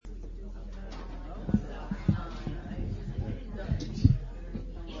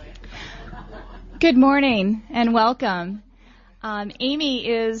Good morning and welcome. Amy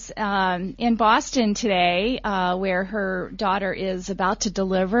is in Boston today, where her daughter is about to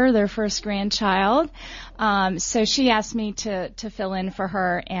deliver their first grandchild. So she asked me to fill in for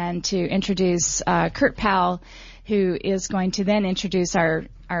her and to introduce Kurt Powell, who is going to then introduce our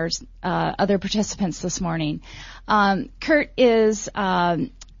other participants this morning. Kurt is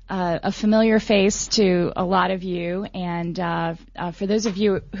a familiar face to a lot of you, and for those of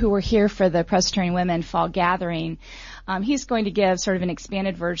you who were here for the Presbyterian Women Fall Gathering, he's going to give sort of an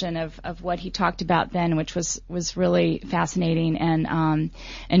expanded version of what he talked about then, which was really fascinating and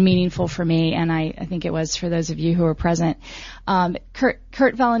meaningful for me, and I think it was for those of you who were present. Kurt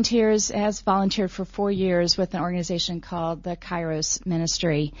has volunteered for 4 years with an organization called the Kairos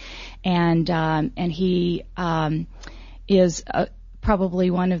Ministry, and he is probably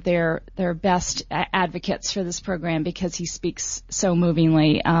one of their best advocates for this program because he speaks so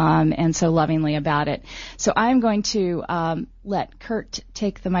movingly and so lovingly about it. So I'm going to let Kurt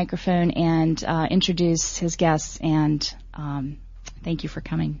take the microphone and introduce his guests, and thank you for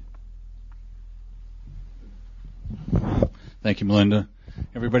coming. Thank you, Melinda.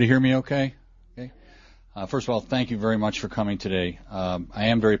 Everybody hear me okay? Okay. First of all, thank you very much for coming today. I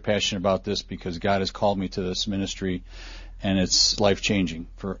am very passionate about this because God has called me to this ministry, and it's life-changing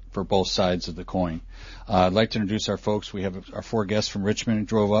for both sides of the coin. I'd like to introduce our folks. We have our 4 guests from Richmond who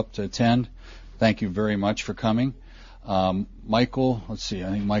drove up to attend. Thank you very much for coming. Michael, let's see, I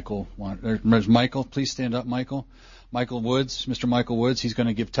think Michael, there's Michael. Please stand up, Michael. Michael Woods, Mr. Michael Woods, he's going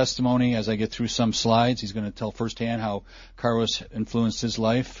to give testimony as I get through some slides. He's going to tell firsthand how Kairos influenced his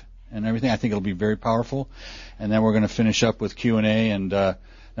life and everything. I think it'll be very powerful. And then we're going to finish up with Q&A, and then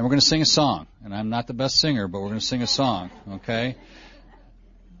we're going to sing a song. And I'm not the best singer, but we're going to sing a song, okay?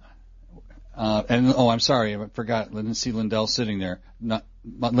 I'm sorry, I forgot. I didn't see Lindell sitting there.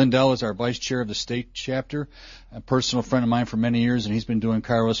 Lindell is our vice chair of the state chapter, a personal friend of mine for many years, and he's been doing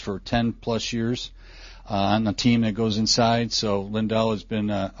Kairos for 10-plus years on the team that goes inside. So Lindell has been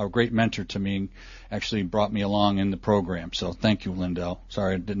a great mentor to me and actually brought me along in the program. So thank you, Lindell.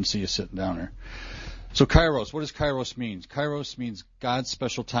 Sorry, I didn't see you sitting down there. So Kairos, what does Kairos mean? Kairos means God's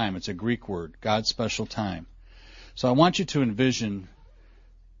special time. It's a Greek word, God's special time. So I want you to envision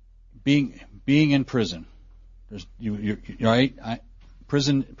being in prison. You're right?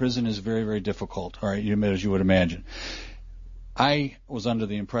 Prison is very, very difficult, all right, as you would imagine. I was under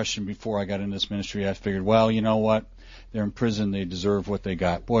the impression before I got into this ministry, I figured, well, you know what? They're in prison. They deserve what they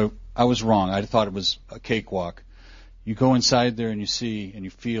got. Boy, I was wrong. I thought it was a cakewalk. You go inside there and you see and you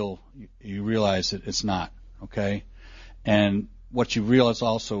feel, you realize that it's not, okay? And what you realize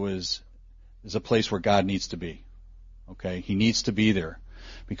also is a place where God needs to be, okay? He needs to be there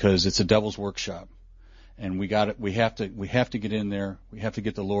because it's a devil's workshop. And we have to get in there. We have to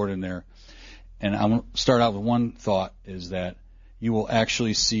get the Lord in there. And I'm going to start out with one thought, is that you will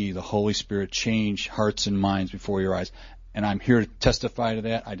actually see the Holy Spirit change hearts and minds before your eyes. And I'm here to testify to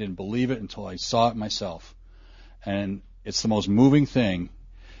that. I didn't believe it until I saw it myself. And it's the most moving thing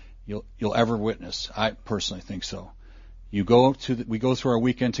you'll ever witness. I personally think so. We go through our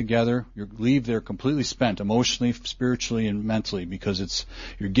weekend together. You leave there completely spent, emotionally, spiritually, and mentally, because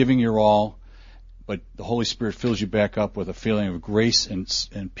you're giving your all, but the Holy Spirit fills you back up with a feeling of grace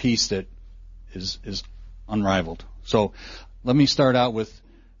and peace that is unrivaled. So let me start out with,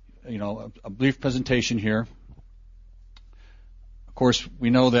 a brief presentation here. Of course,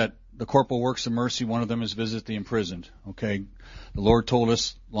 we know that the corporal works of mercy, one of them is visit the imprisoned. Okay, the Lord told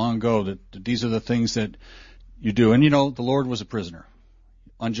us long ago that these are the things that you do. And the Lord was a prisoner,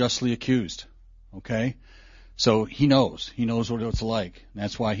 unjustly accused. Okay, so He knows what it's like. And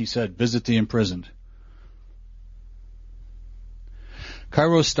that's why He said, visit the imprisoned.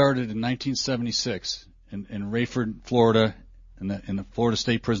 Kairos started in 1976 in Rayford, Florida, in the Florida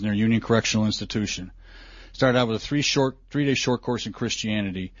State Prison, Union Correctional Institution. Started out with a 3-day short course in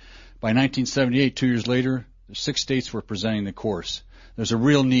Christianity. By 1978, 2 years later, 6 states were presenting the course. There's a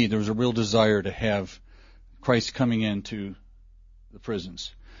real need. There was a real desire to have Christ coming into the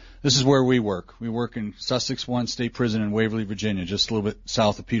prisons. This is where we work. We work in Sussex 1 State Prison in Waverly, Virginia, just a little bit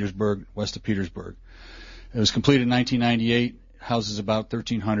south of Petersburg, west of Petersburg. It was completed in 1998. Houses about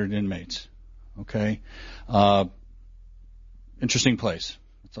 1,300 inmates. Okay? Interesting place.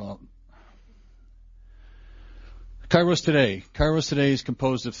 That's all. Kairos Today is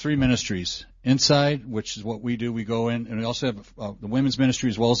composed of 3 ministries. Inside, which is what we do, we go in, and we also have the women's ministry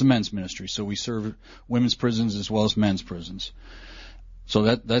as well as the men's ministry. So we serve women's prisons as well as men's prisons.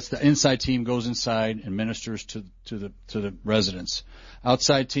 So that's the inside team goes inside and ministers to the residents.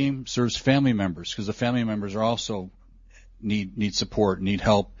 Outside team serves family members, because the family members are also need support, need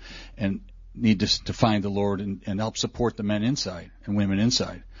help, and need to find the Lord and help support the men inside and women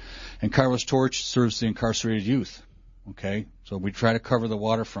inside. And Kairos Torch serves the incarcerated youth. Okay, so we try to cover the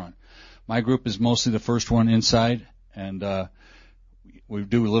waterfront. My group is mostly the first one inside, and we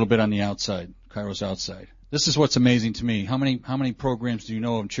do a little bit on the outside, Kairos outside. This is what's amazing to me. How many programs do you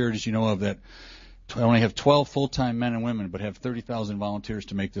know of, charities you know of, that only have 12 full-time men and women but have 30,000 volunteers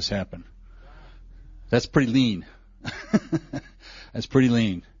to make this happen? That's pretty lean. That's pretty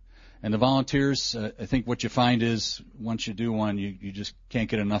lean. And the volunteers, I think what you find is once you do one, you just can't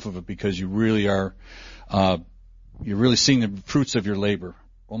get enough of it because you really are, you're really seeing the fruits of your labor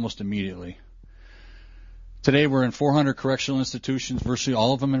almost immediately. Today we're in 400 correctional institutions, virtually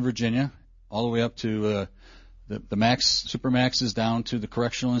all of them in Virginia, all the way up to the max, supermaxes down to the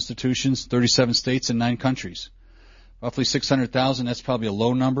correctional institutions, 37 states and 9 countries. Roughly 600,000, that's probably a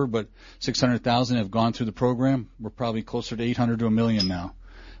low number, but 600,000 have gone through the program. We're probably closer to 800 to 1 million now,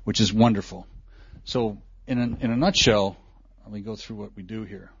 which is wonderful. So in a nutshell, let me go through what we do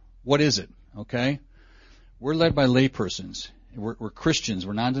here. What is it? Okay? We're led by laypersons. We're Christians.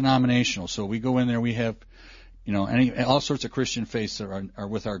 We're non-denominational. So we go in there. We have, all sorts of Christian faiths that are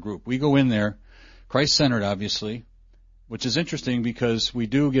with our group. We go in there, Christ-centered, obviously, which is interesting because we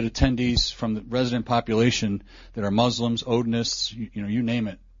do get attendees from the resident population that are Muslims, Odinists, you name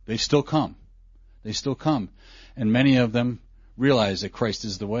it. They still come. They still come. And many of them realize that Christ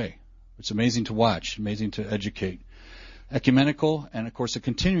is the way. It's amazing to watch, amazing to educate. Ecumenical, and of course a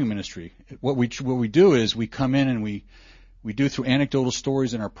continuing ministry. What we do is we come in and we do through anecdotal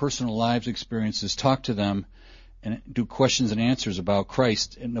stories and our personal lives experiences, talk to them and do questions and answers about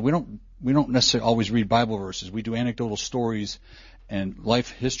Christ. And we don't necessarily always read Bible verses. We do anecdotal stories and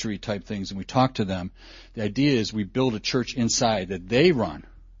life history type things, and we talk to them. The idea is we build a church inside that they run.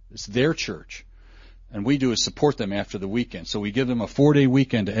 It's their church. And we do is support them after the weekend. So we give them a 4-day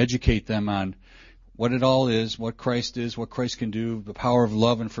weekend to educate them on what it all is, what Christ is, what Christ can do, the power of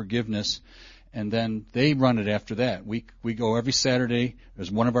love and forgiveness. And then they run it after that. We go every Saturday.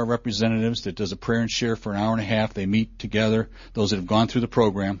 There's one of our representatives that does a prayer and share for an hour and a half. They meet together, those that have gone through the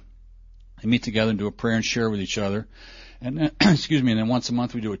program. They meet together and do a prayer and share with each other. And then, and then once a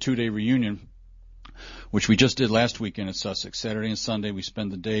month we do a 2-day reunion, which we just did last weekend at Sussex. Saturday and Sunday we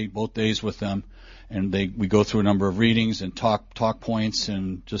spend the day, both days with them, and we go through a number of readings and talk points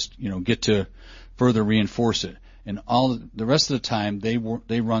and just, get to further reinforce it. And all the rest of the time, they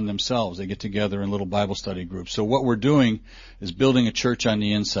run themselves. They get together in little Bible study groups. So what we're doing is building a church on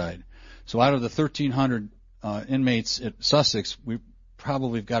the inside. So out of the 1,300 inmates at Sussex, we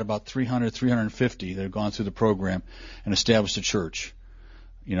probably have got about 300, 350 that have gone through the program and established a church.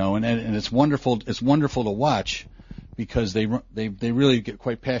 And it's wonderful. It's wonderful to watch because they really get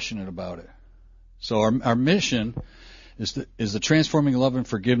quite passionate about it. So our mission is the transforming love and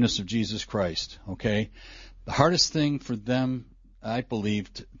forgiveness of Jesus Christ. Okay. The hardest thing for them, I believe,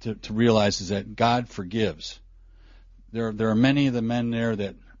 to realize is that God forgives. There are many of the men there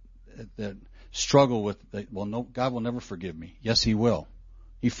that struggle with, no, God will never forgive me. Yes, He will.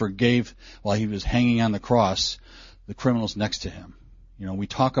 He forgave while He was hanging on the cross the criminals next to Him. We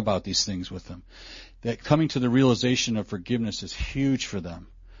talk about these things with them. That coming to the realization of forgiveness is huge for them.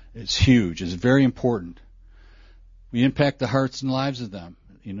 It's huge. It's very important. We impact the hearts and lives of them.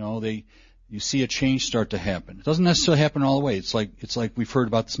 You see a change start to happen. It doesn't necessarily happen all the way. It's like we've heard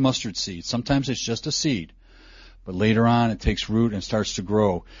about this mustard seed. Sometimes it's just a seed, but later on it takes root and starts to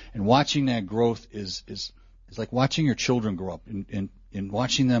grow. And watching that growth is like watching your children grow up and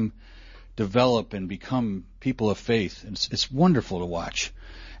watching them develop and become people of faith. It's wonderful to watch.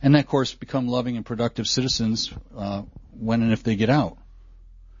 And then, of course, become loving and productive citizens when and if they get out.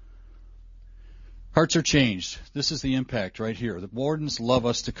 Hearts are changed. This is the impact right here. The wardens love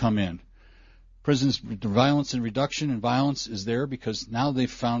us to come in. Prisons, the violence and reduction in violence is there because now they've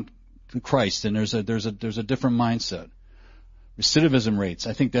found Christ, and there's a different mindset. Recidivism rates,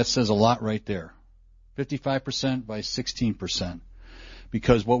 I think that says a lot right there. 55% by 16%.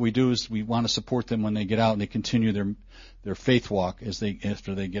 Because what we do is we want to support them when they get out and they continue their faith walk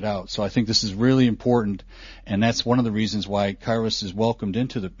after they get out. So I think this is really important, and that's one of the reasons why Kairos is welcomed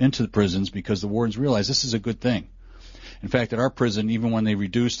into the prisons, because the wardens realize this is a good thing. In fact, at our prison, even when they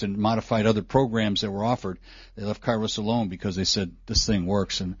reduced and modified other programs that were offered, they left Kairos alone because they said this thing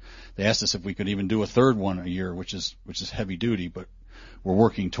works, and they asked us if we could even do a third one a year, which is heavy duty, but we're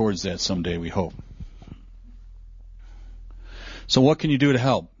working towards that someday, we hope. So what can you do to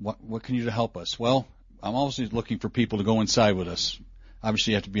help? What can you do to help us? Well, I'm always looking for people to go inside with us.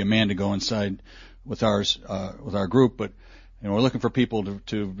 Obviously, you have to be a man to go inside with our group, but we're looking for people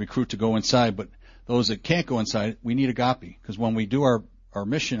to recruit to go inside. But those that can't go inside, we need agape, because when we do our our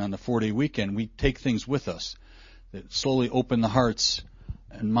mission on the 4-day weekend, we take things with us that slowly open the hearts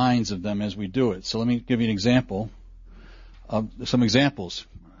and minds of them as we do it. So let me give you an example of some examples.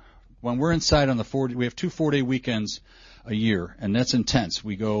 When we're inside on the 4-day, we have 2 4-day weekends a year, and that's intense.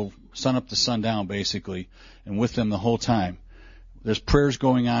 We go sun up to sundown basically, and with them the whole time. There's prayers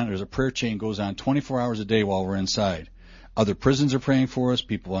going on. There's a prayer chain goes on 24 hours a day while we're inside. Other prisons are praying for us.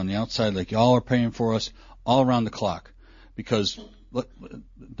 People on the outside like y'all are praying for us all around the clock, because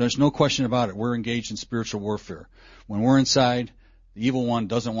there's no question about it. We're engaged in spiritual warfare. When we're inside, the evil one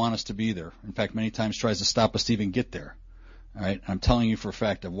doesn't want us to be there. In fact, many times tries to stop us to even get there. All right, I'm telling you for a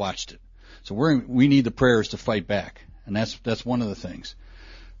fact. I've watched it. So we need the prayers to fight back, and that's one of the things.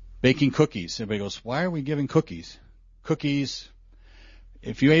 Baking cookies. Everybody goes, why are we giving cookies? Cookies.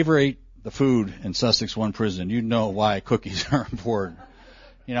 If you ever ate the food in Sussex 1 prison, you'd know why cookies are important.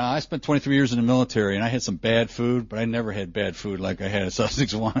 You know, I spent 23 years in the military, and I had some bad food, but I never had bad food like I had at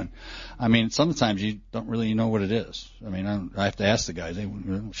Sussex 1. I mean, sometimes you don't really know what it is. I mean, I have to ask the guys, hey,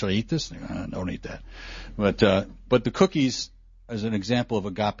 should I eat this? They go, don't eat that. But the cookies is an example of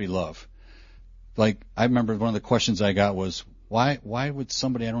agape love. Like, I remember one of the questions I got was, why would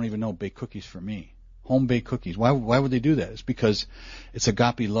somebody I don't even know bake cookies for me? Home-baked cookies. Why would they do that? It's because it's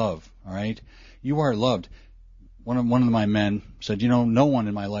agape love, all right? You are loved. One of my men said, no one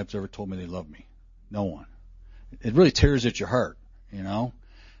in my life has ever told me they love me. No one. It really tears at your heart, you know?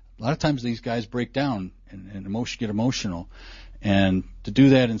 A lot of times these guys break down and get emotional. And to do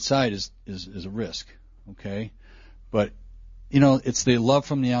that inside is a risk, okay? But, it's the love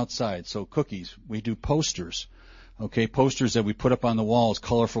from the outside. So cookies, we do posters, okay? Posters that we put up on the walls,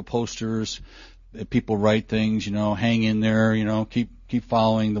 colorful posters. People write things, hang in there, keep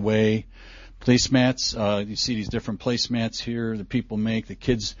following the way. Placemats, you see these different placemats here that people make.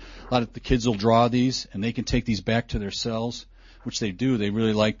 A lot of the kids will draw these, and they can take these back to their cells, which they do. They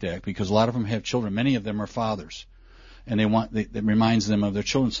really like that because a lot of them have children. Many of them are fathers, and it reminds them of their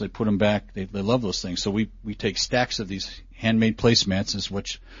children, so they put them back. They love those things. So we take stacks of these handmade placemats, is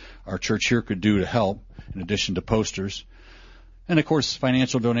what our church here could do to help, in addition to posters. And, of course,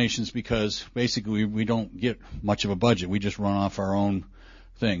 financial donations, because basically we don't get much of a budget. We just run off our own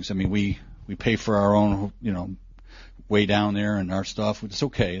things. I mean, we pay for our own, way down there and our stuff. It's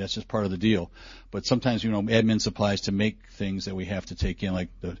okay. That's just part of the deal. But sometimes, admin supplies to make things that we have to take in, like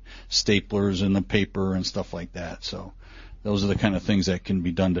the staplers and the paper and stuff like that. So those are the kind of things that can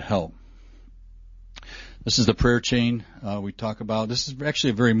be done to help. This is the prayer chain we talk about. This is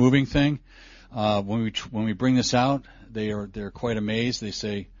actually a very moving thing. When we bring this out, they're quite amazed. They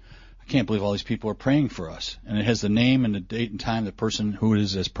say, I can't believe all these people are praying for us. And it has the name and the date and time, the person who it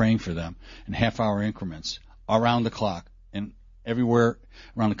is that's praying for them, in half-hour increments, around the clock. And everywhere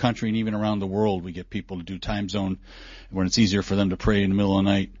around the country and even around the world, we get people to do time zone when it's easier for them to pray in the middle of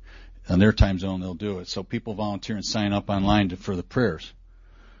the night. On their time zone, they'll do it. So people volunteer and sign up online for the prayers.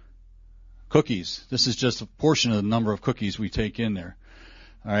 Cookies. This is just a portion of the number of cookies we take in there.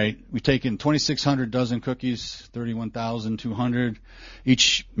 All right, we take in 2,600 dozen cookies, 31,200.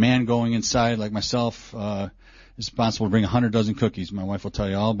 Each man going inside, like myself, is responsible to bring 100 dozen cookies. My wife will tell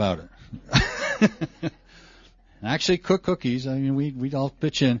you all about it. And actually, cook cookies. I mean, we all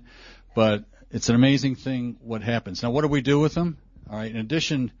pitch in, but it's an amazing thing what happens. Now, what do we do with them? All right, in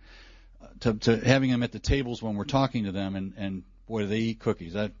addition to having them at the tables when we're talking to them, and boy, do they eat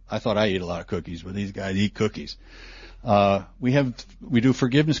cookies. I thought I ate a lot of cookies, but these guys eat cookies. We do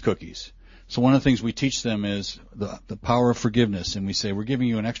forgiveness cookies. So one of the things we teach them is the power of forgiveness, and we say, we're giving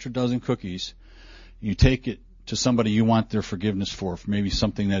you an extra dozen cookies. You take it to somebody you want their forgiveness for maybe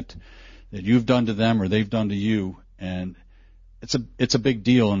something that you've done to them or they've done to you, and it's a big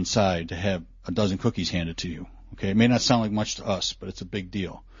deal inside to have a dozen cookies handed to you. Okay, it may not sound like much to us, but it's a big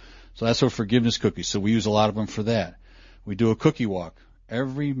deal. So that's our forgiveness cookies. So we use a lot of them for that. We do a cookie walk.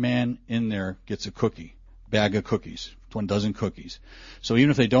 Every man in there gets a cookie. Bag of cookies, 1 dozen cookies. So even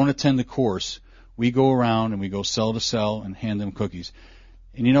if they don't attend the course, we go around and we go cell to cell and hand them cookies.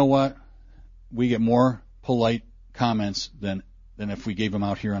 And you know what? We get more polite comments than if we gave them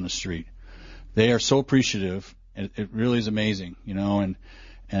out here on the street. They are so appreciative. It really is amazing, and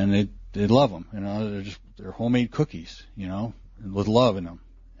they love them. They're homemade cookies, with love in them.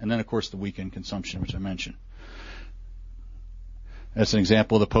 And then of course the weekend consumption, which I mentioned. That's an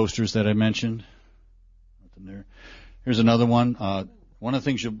example of the posters that I mentioned. There. Here's another one. One of the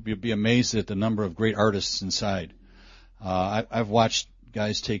things you'll be amazed at the number of great artists inside. I've watched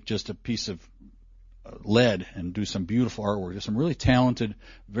guys take just a piece of lead and do some beautiful artwork. There's some really talented,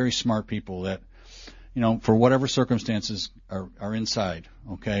 very smart people that, for whatever circumstances are inside.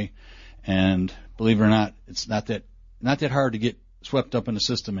 Okay, and believe it or not, it's not that hard to get swept up in the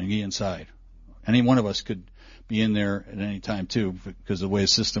system and get inside. Any one of us could be in there at any time too, because of the way the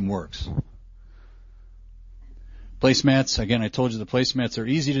system works. Placemats, again, I told you the placemats are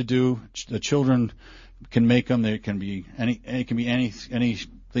easy to do. The children can make them. They can be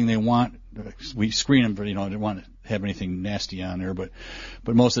anything they want. We screen them, but I don't want to have anything nasty on there. But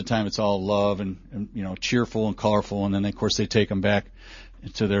most of the time it's all love and cheerful and colorful. And then of course they take them back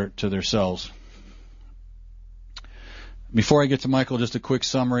to their cells. Before I get to Michael, just a quick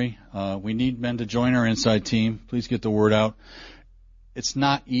summary. We need men to join our inside team. Please get the word out. It's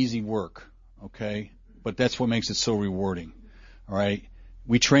not easy work, okay? But that's what makes it so rewarding, all right?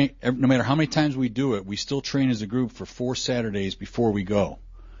 We train, no matter how many times we do it, we still train as a group for 4 Saturdays before we go.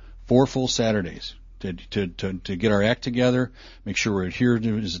 4 full Saturdays to get our act together, make sure we're adhered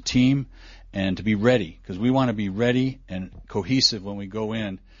to it as a team, and to be ready, because we want to be ready and cohesive when we go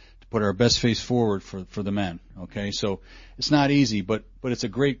in to put our best face forward for the men, okay? So it's not easy, but it's a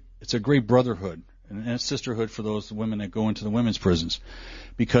great brotherhood and a sisterhood for those women that go into the women's prisons,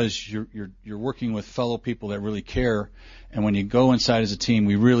 because you're working with fellow people that really care, and when you go inside as a team,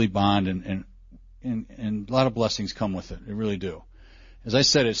 we really bond, and a lot of blessings come with it. They really do. As I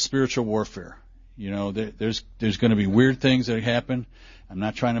said, it's spiritual warfare. There's going to be weird things that happen. I'm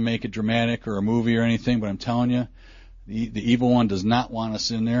not trying to make it dramatic or a movie or anything, but I'm telling you, the evil one does not want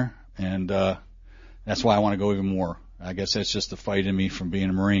us in there, and that's why I want to go even more. I guess that's just the fight in me from being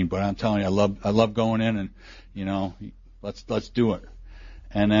a Marine. But I'm telling you, I love going in, and let's do it.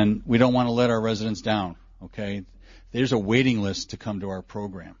 And then we don't want to let our residents down. Okay, there's a waiting list to come to our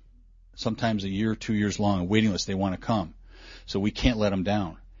program. Sometimes a year, 2 years long, a waiting list. They want to come, so we can't let them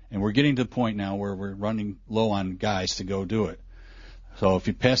down. And we're getting to the point now where we're running low on guys to go do it. So if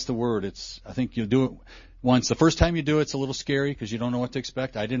you pass the word, I think you'll do it once. The first time you do it, it's a little scary because you don't know what to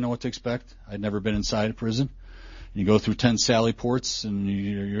expect. I didn't know what to expect. I'd never been inside a prison. You go through 10 Sally ports and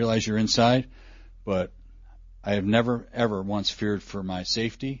you realize you're inside, but I have never, ever once feared for my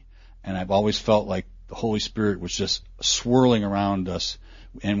safety, and I've always felt like the Holy Spirit was just swirling around us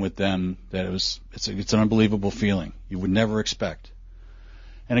and with them, that it's an unbelievable feeling you would never expect.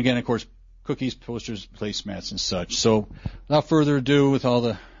 And again, of course, cookies, posters, placemats, and such. So without further ado, with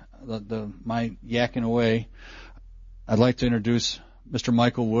all my yakking away, I'd like to introduce Mr.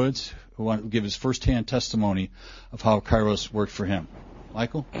 Michael Woods, who will give his first-hand testimony of how Kairos worked for him.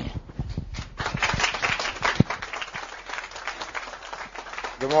 Michael?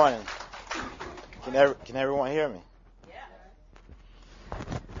 Good morning. Can everyone hear me?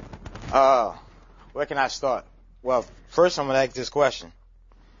 Yeah. Where can I start? Well, first I'm going to ask this question.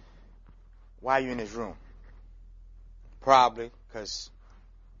 Why are you in this room? Probably because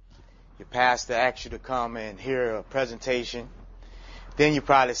your pastor asked you to come and hear a presentation. Then you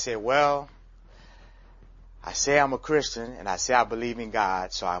probably say, well, I say I'm a Christian and I say I believe in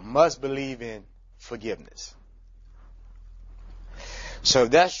God, so I must believe in forgiveness. So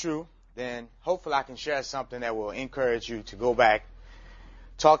if that's true, then hopefully I can share something that will encourage you to go back,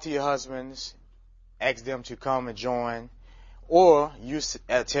 talk to your husbands, ask them to come and join, or you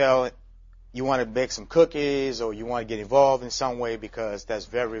tell you want to bake some cookies or you want to get involved in some way, because that's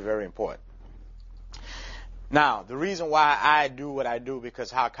very, very important. Now, the reason why I do what I do,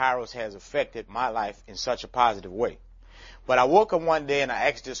 because how Kairos has affected my life in such a positive way. But I woke up one day and I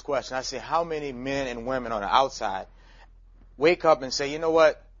asked this question. I said, how many men and women on the outside wake up and say, you know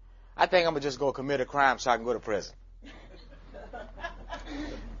what, I think I'm going to just go commit a crime so I can go to prison?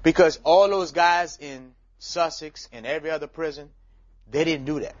 Because all those guys in Sussex and every other prison, they didn't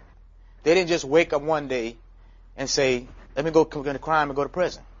do that. They didn't just wake up one day and say, let me go commit a crime and go to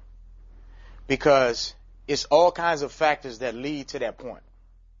prison. Because it's all kinds of factors that lead to that point.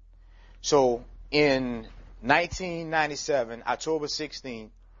 So in 1997, October 16th,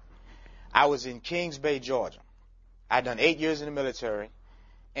 I was in Kings Bay, Georgia. I'd done 8 years in the military,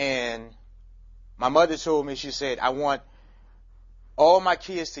 and my mother told me, she said, I want all my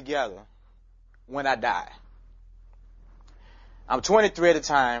kids together when I die. I'm 23 at the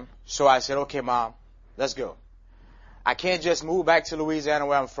time, so I said, okay, Mom, let's go. I can't just move back to Louisiana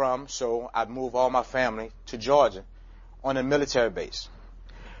where I'm from, so I moved all my family to Georgia on a military base.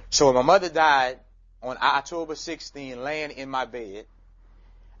 So when my mother died on October 16, laying in my bed,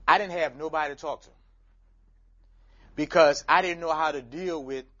 I didn't have nobody to talk to, because I didn't know how to deal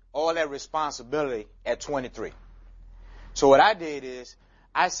with all that responsibility at 23. So what I did is,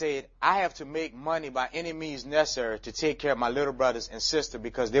 I said, I have to make money by any means necessary to take care of my little brothers and sister,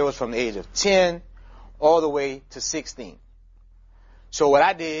 because they was from the age of 10 all the way to 16. So what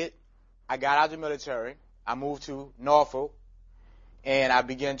I did, I got out of the military, I moved to Norfolk, and I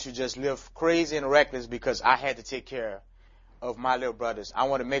began to just live crazy and reckless because I had to take care of my little brothers, I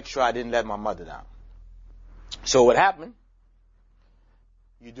want to make sure I didn't let my mother down. So what happened?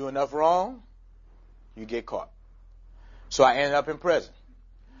 You do enough wrong, you get caught. So I ended up in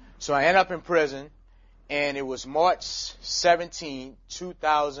prison. And it was March 17,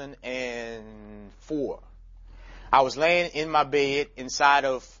 2004. I was laying in my bed inside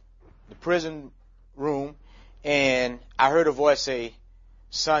of the prison room, and I heard a voice say,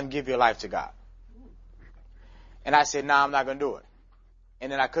 "Son, give your life to God." And I said, "Nah, I'm not going to do it." And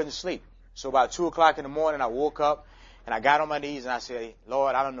then I couldn't sleep. So about 2 o'clock in the morning, I woke up, and I got on my knees, and I said,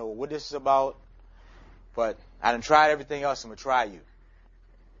 "Lord, I don't know what this is about, but I done tried everything else. I'm going to try you."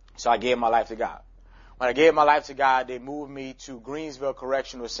 So I gave my life to God. When I gave my life to God, they moved me to Greensville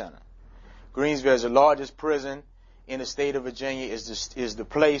Correctional Center. Greensville is the largest prison in the state of Virginia, is the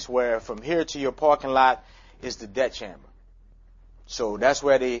place where from here to your parking lot is the death chamber. So that's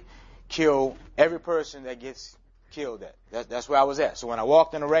where they kill every person that gets killed at. That's where I was at. So when I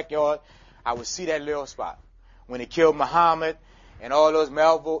walked in the rec yard, I would see that little spot. When they killed Muhammad and all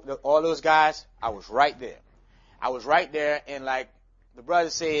those guys, I was right there. And like the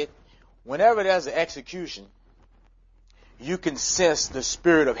brother said, whenever there's an execution, you can sense the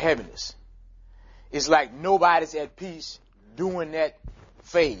spirit of heaviness. It's like nobody's at peace during that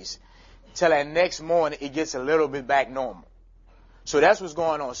phase till that next morning it gets a little bit back normal. So that's what's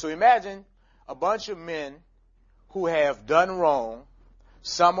going on. So imagine a bunch of men who have done wrong.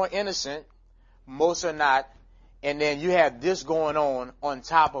 Some are innocent, most are not. And then you have this going on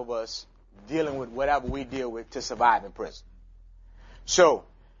top of us, dealing with whatever we deal with to survive in prison. So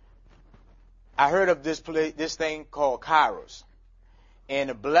I heard of this thing called Kairos. And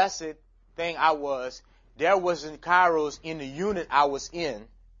the blessed thing there wasn't Kairos in the unit I was in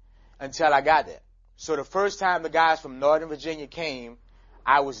until I got there. So the first time the guys from Northern Virginia came,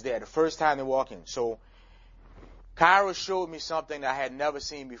 I was there. The first time they walked in. So Kairos showed me something that I had never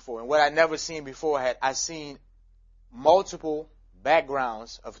seen before. And what I never seen before, I seen multiple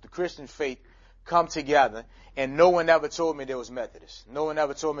backgrounds of the Christian faith come together, and no one ever told me there was Methodist. No one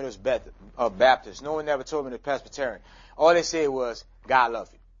ever told me there was Baptist. No one ever told me there was Presbyterian. All they said was, "God love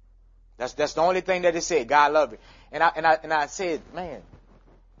you." That's the only thing that they said, "God love you." And I said, man,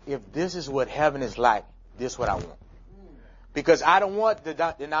 if this is what heaven is like, this is what I want. Because I don't want the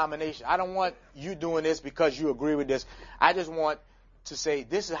denomination. I don't want you doing this because you agree with this. I just want to say,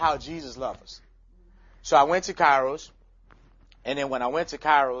 this is how Jesus loves us. So I went to Kairos, and then when I went to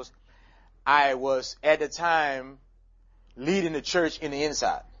Kairos, I was at the time leading the church in the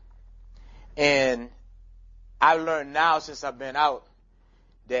inside. And I learned now since I've been out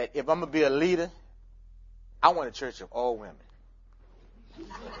that if I'm going to be a leader, I want a church of all women.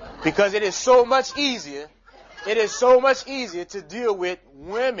 Because it is so much easier to deal with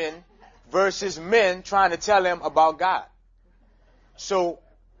women versus men trying to tell them about God. So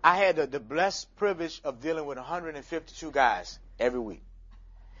I had the blessed privilege of dealing with 152 guys every week.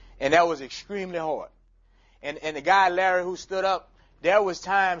 And that was extremely hard. And the guy, Larry, who stood up, there was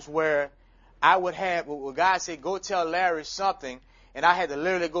times where I would have, well, God said, "Go tell Larry something." And I had to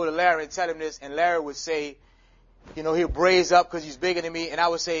literally go to Larry and tell him this. And Larry would say, he'll braze up because he's bigger than me. And I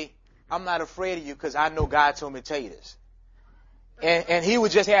would say, "I'm not afraid of you because I know God told me to tell you this." And he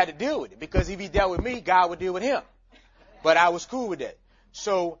would just have to deal with it, because if he dealt with me, God would deal with him. But I was cool with that.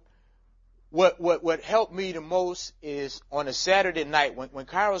 So what helped me the most is on a Saturday night when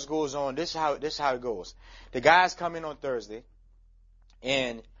Kairos goes on, this is how it goes. The guys come in on Thursday,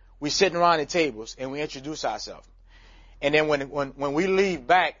 and we sitting around the tables and we introduce ourselves. And then when we leave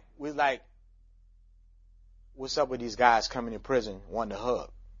back, we're like, "What's up with these guys coming in prison wanting to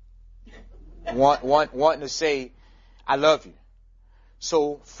hug? Wanting to say, 'I love you.'"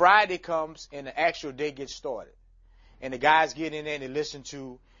 So Friday comes and the actual day gets started. And the guys get in there and they listen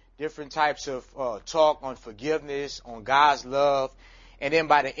to different types of talk on forgiveness, on God's love. And then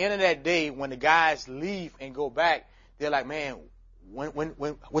by the end of that day, when the guys leave and go back, they're like, "Man,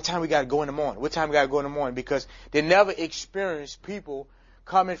 what time we got to go in the morning? What time we got to go in the morning?" Because they never experienced people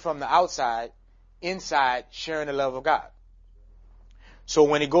coming from the outside, inside, sharing the love of God. So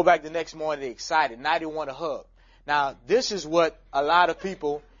when they go back the next morning, they're excited. Now they want to hug. Now, this is what a lot of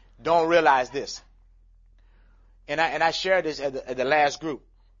people don't realize this. And I shared this at the last group.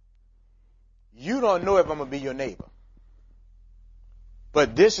 You don't know if I'm going to be your neighbor.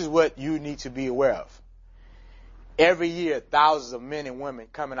 But this is what you need to be aware of. Every year, thousands of men and women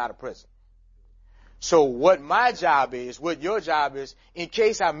coming out of prison. So what my job is, what your job is, in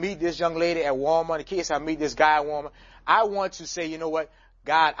case I meet this young lady at Walmart, in case I meet this guy at Walmart, I want to say, "You know what,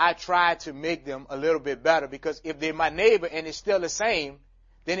 God, I tried to make them a little bit better," because if they're my neighbor and it's still the same,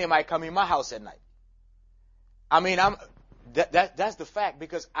 then they might come in my house at night. I mean, That's the fact,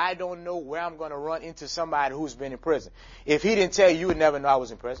 because I don't know where I'm going to run into somebody who's been in prison. If he didn't tell you, you would never know I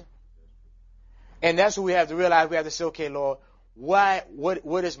was in prison. And that's what we have to realize. We have to say, okay, Lord,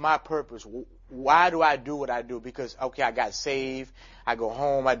 what is my purpose? Why do I do what I do? Because, okay, I got saved. I go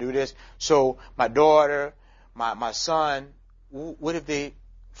home. I do this. So my daughter, my son, what if they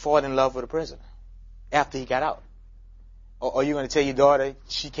fall in love with a prisoner after he got out? Or are you going to tell your daughter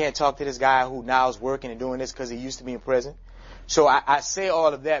she can't talk to this guy who now is working and doing this because he used to be in prison? So I say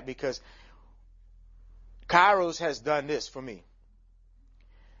all of that because Kairos has done this for me.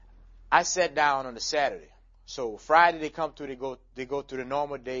 I sat down on a Saturday. So Friday they come through, they go through the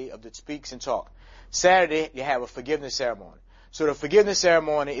normal day of the speaks and talk. Saturday they have a forgiveness ceremony. So the forgiveness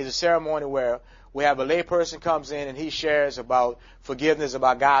ceremony is a ceremony where we have a lay person comes in and he shares about forgiveness,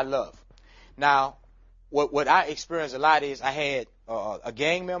 about God's love. Now, what I experienced a lot is I had a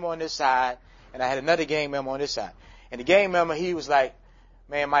gang member on this side and I had another gang member on this side. And the gang member, he was like,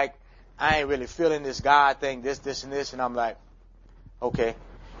 man, Mike, I ain't really feeling this God thing, this, and this. And I'm like, okay.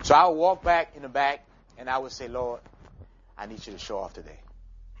 So I would walk back in the back and I would say, Lord, I need you to show off today.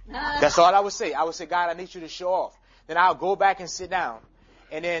 That's all I would say. I would say, God, I need you to show off. Then I'll go back and sit down.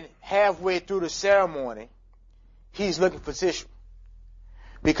 And then halfway through the ceremony, he's looking for tissue.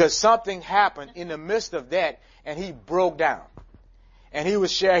 Because something happened in the midst of that and he broke down. And he would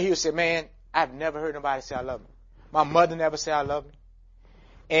say, man, I've never heard nobody say I love him. My mother never said I love him.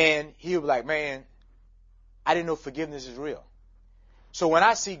 And he would be like, man, I didn't know forgiveness is real. So when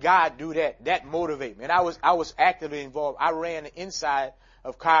I see God do that, that motivates me. And I was actively involved. I ran the inside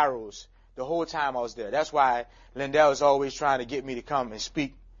of Kairos the whole time I was there. That's why Lindell is always trying to get me to come and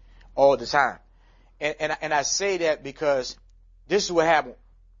speak all the time. And I say that because this is what happened.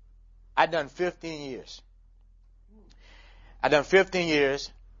 I done 15 years.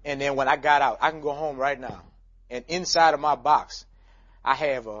 And then when I got out, I can go home right now. And inside of my box, I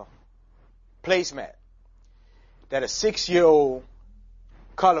have a placemat that a 6-year-old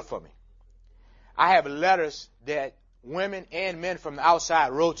colored for me. I have letters that women and men from the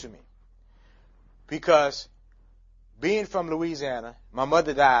outside wrote to me. Because being from Louisiana, my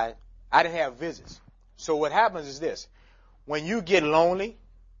mother died, I didn't have visits. So what happens is this. When you get lonely,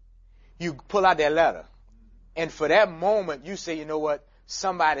 you pull out that letter. And for that moment, you say, you know what?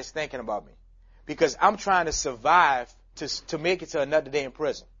 Somebody's thinking about me. Because I'm trying to survive to make it to another day in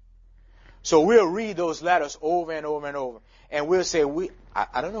prison. So we'll read those letters over and over and over. And we'll say,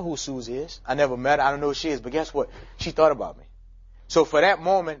 I don't know who Susie is. I never met her. I don't know who she is. But guess what? She thought about me. So for that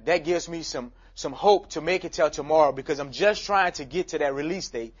moment, that gives me some hope to make it till tomorrow, because I'm just trying to get to that release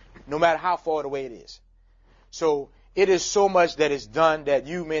date, no matter how far away it is. So it is so much that is done that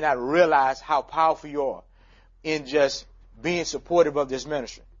you may not realize how powerful you are in just being supportive of this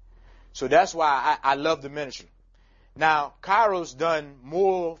ministry. So that's why I love the ministry. Now, Kairos done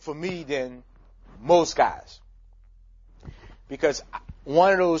more for me than most guys. Because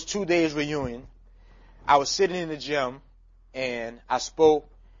one of those 2 days reunion, I was sitting in the gym and I spoke,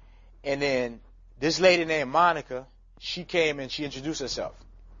 and then this lady named Monica, she came and she introduced herself.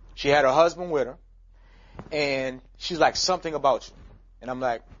 She had her husband with her, and she's like, something about you. And I'm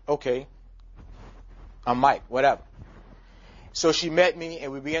like, okay, I'm Mike, whatever. So she met me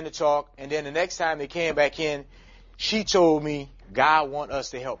and we began to talk, and then the next time they came back in, she told me, God want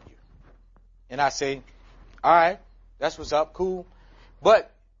us to help you. And I say, all right, that's what's up, cool.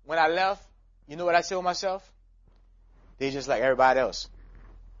 But when I left, you know what I said to myself? They just like everybody else.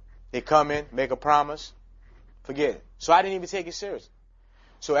 They come in, make a promise, forget it. So I didn't even take it serious.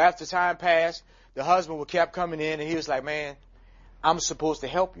 So after time passed, the husband kept coming in and he was like, man, I'm supposed to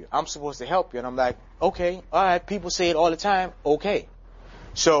help you. I'm supposed to help you. And I'm like, okay, all right, people say it all the time, okay.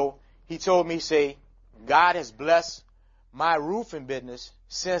 So he told me, say, God has blessed my roofing business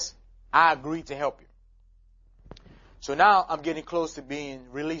since I agreed to help you. So now I'm getting close to being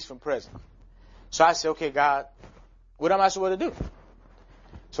released from prison. So I said, okay, God, what am I supposed to do?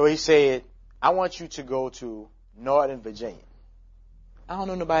 So he said, I want you to go to Northern Virginia. I don't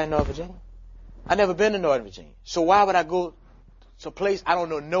know nobody in Northern Virginia. I've never been to Northern Virginia. So why would I go to a place I don't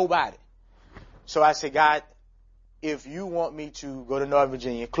know nobody? So I said, God, if you want me to go to Northern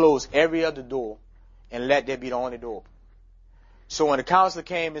Virginia, close every other door and let that be the only door. So when the counselor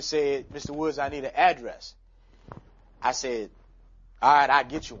came and said, Mr. Woods, I need an address, I said, all right, I'll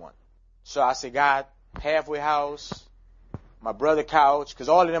get you one. So I said, God, halfway house, my brother couch, because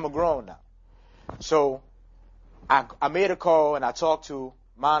all of them are grown now. So I made a call and I talked to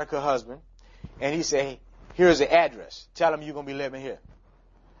Monica's husband, and he said, hey, here's the address. Tell him you're going to be living here.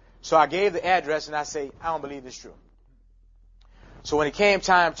 So I gave the address and I say, I don't believe it's true. So when it came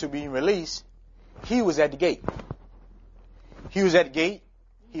time to be released, he was at the gate. He was at the gate.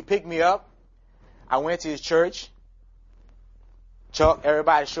 He picked me up. I went to his church.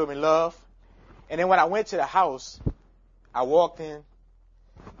 Everybody showed me love. And then when I went to the house, I walked in,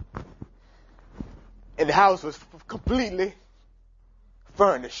 and the house was completely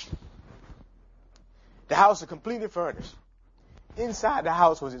furnished. The house was completely furnished. Inside the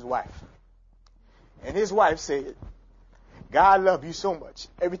house was his wife. And his wife said, God love you so much.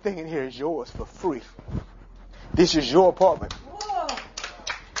 Everything in here is yours for free. This is your apartment. Whoa.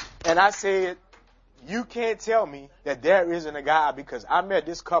 And I said, you can't tell me that there isn't a God, because I met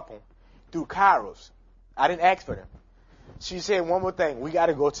this couple through Kairos. I didn't ask for them. She said one more thing. We got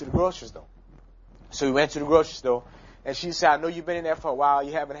to go to the grocery store. So we went to the grocery store, and she said, I know you've been in there for a while.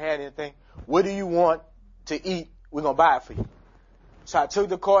 You haven't had anything. What do you want to eat? We're going to buy it for you. So I took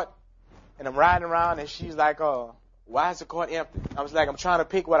the cart, and I'm riding around, and she's like, why is the cart empty? I was like, I'm trying to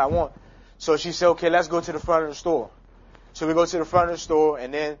pick what I want. So she said, okay, let's go to the front of the store. So we go to the front of the store,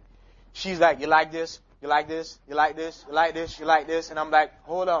 and then she's like, you like this? You like this? You like this? You like this? You like this? And I'm like,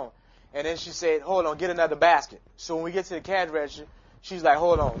 hold on. And then she said, hold on, get another basket. So when we get to the cash register, she's like,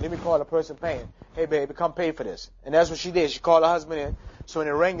 hold on, let me call the person paying. Hey, baby, come pay for this. And that's what she did. She called her husband in. So when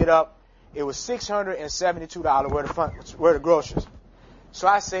they rang it up, it was $672 worth of groceries. So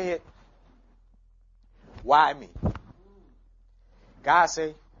I said, why me? God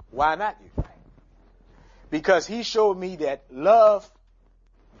said, why not you? Because he showed me that love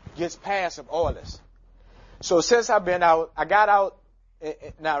gets past of all this. So since I've been out, I got out.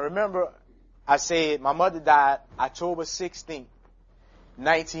 Now remember, I said my mother died October 16th,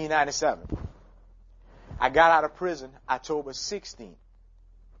 1997. I got out of prison October 16th,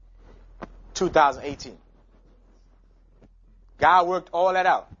 2018. God worked all that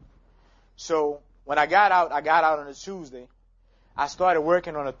out. So when I got out on a Tuesday. I started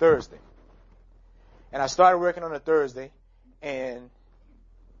working on a Thursday. And I started working on a Thursday, and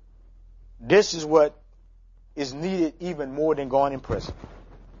this is what is needed even more than going in prison.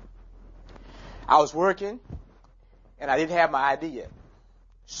 I was working, and I didn't have my ID yet.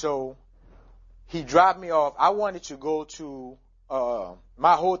 So he dropped me off. I wanted to go to,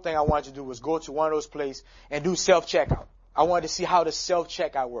 my whole thing I wanted to do was go to one of those places and do self-checkout. I wanted to see how the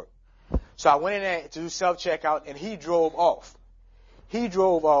self-checkout worked. So I went in there to do self-checkout, and he drove off. He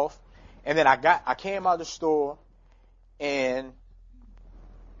drove off, and then I came out of the store, and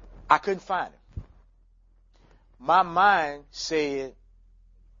I couldn't find him. My mind said,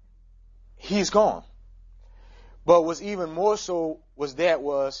 he's gone. But what's even more so was I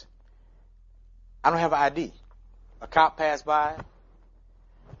don't have an ID. A cop passed by.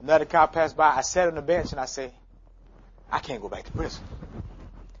 Another cop passed by. I sat on the bench, and I said, I can't go back to prison.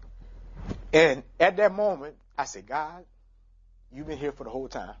 And at that moment, I said, God, you've been here for the whole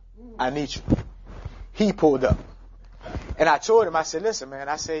time. I need you. He pulled up. And I told him, I said, listen, man,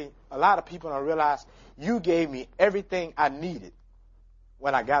 I say, a lot of people don't realize you gave me everything I needed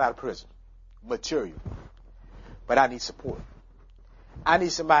when I got out of prison. Material. But I need support. I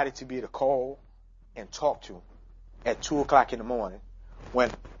need somebody to be able to call and talk to at 2 o'clock in the morning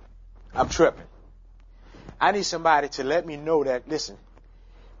when I'm tripping. I need somebody to let me know that, listen,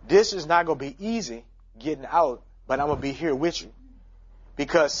 this is not going to be easy getting out, but I'm going to be here with you.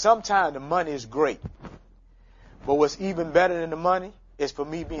 Because sometimes the money is great. But what's even better than the money is for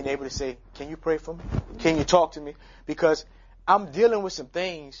me being able to say, can you pray for me? Can you talk to me? Because I'm dealing with some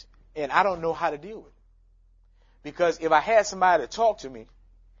things and I don't know how to deal with it. Because if I had somebody to talk to me,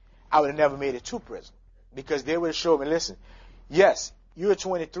 I would have never made it to prison. Because they would have showed me, listen, yes, you're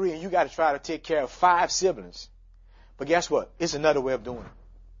 23 and you got to try to take care of 5 siblings. But guess what? It's another way of doing it.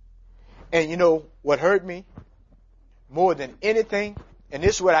 And you know what hurt me more than anything? And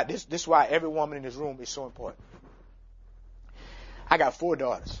this is why every woman in this room is so important. I got 4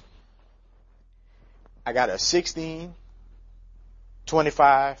 daughters. I got a 16,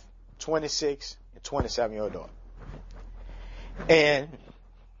 25, 26, and 27-year-old daughter. And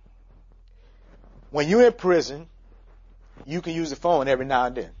when you're in prison, you can use the phone every now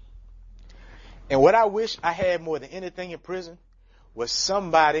and then. And what I wish I had more than anything in prison was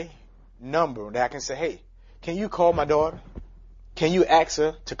somebody number that I can say, hey, can you call my daughter? Can you ask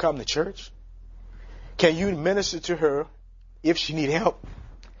her to come to church? Can you minister to her if she need help?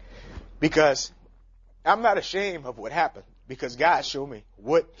 Because I'm not ashamed of what happened, because God showed me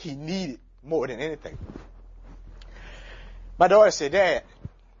what he needed more than anything. My daughter said, Dad,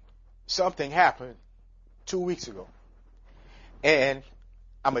 something happened 2 weeks ago. And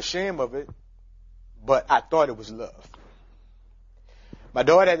I'm ashamed of it, but I thought it was love. My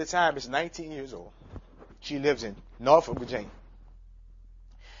daughter at the time is 19 years old. She lives in Norfolk, Virginia.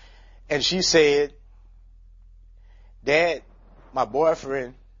 And she said, Dad, my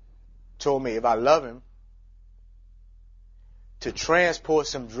boyfriend told me if I love him, to transport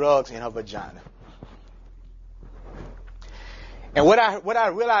some drugs in her vagina. And what I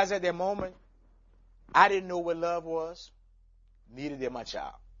realized at that moment, I didn't know what love was, neither did my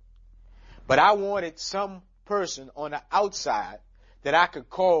child. But I wanted some person on the outside that I could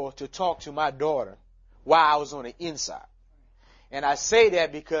call to talk to my daughter while I was on the inside. And I say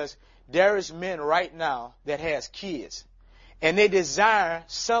that because there is men right now that has kids, and they desire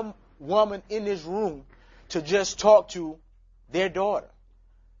some woman in this room to just talk to their daughter,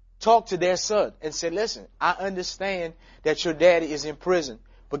 talk to their son, and say, listen, I understand that your daddy is in prison,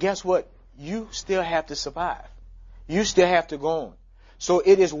 but guess what? You still have to survive. You still have to go on. So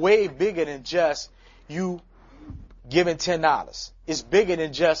it is way bigger than just you giving $10. It's bigger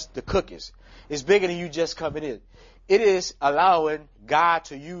than just the cookies. It's bigger than you just coming in. It is allowing God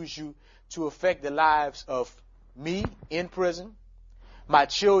to use you to affect the lives of me in prison, my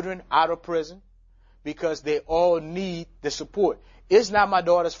children out of prison, because they all need the support. It's not my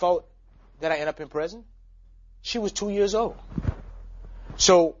daughter's fault that I end up in prison. She was 2 years old.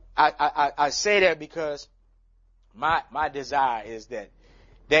 So I say that because my desire is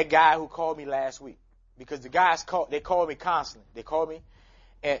that guy who called me last week, because the guys they call me constantly. They call me,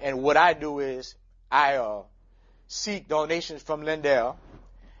 and what I do is I seek donations from Lindell,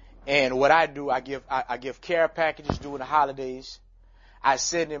 and what I do, I give care packages during the holidays. I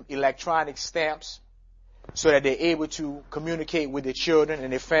send them electronic stamps so that they're able to communicate with their children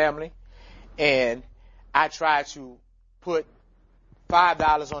and their family. And I try to put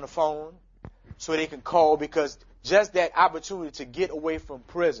 $5 on the phone so they can call, because just that opportunity to get away from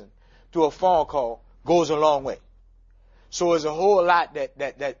prison through a phone call goes a long way. So there's a whole lot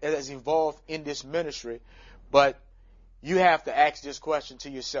that is involved in this ministry, but you have to ask this question to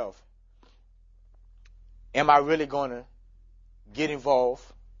yourself. Am I really going to get involved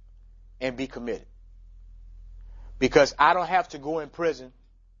and be committed? Because I don't have to go in prison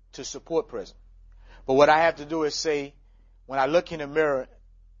to support prison. But what I have to do is say, when I look in the mirror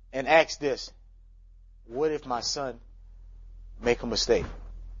and ask this, what if my son make a mistake?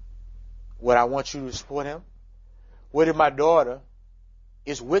 Would I want you to support him? What if my daughter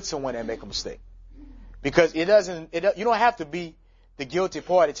is with someone that make a mistake? Because you don't have to be the guilty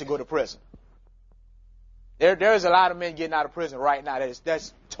party to go to prison. There's a lot of men getting out of prison right now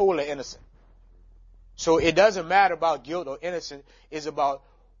that's totally innocent. So it doesn't matter about guilt or innocence. It's about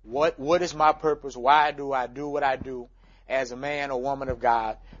what is my purpose? Why do I do what I do as a man or woman of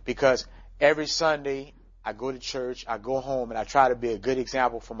God? Because every Sunday I go to church, I go home, and I try to be a good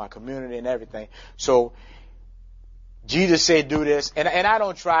example for my community and everything. So Jesus said do this, and I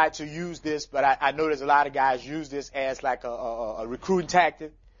don't try to use this, but I know there's a lot of guys use this as like a recruiting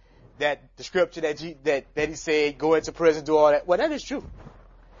tactic. That the scripture that he said, go into prison, do all that. Well, that is true.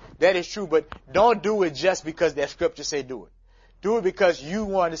 That is true, but don't do it just because that scripture say do it. Do it because you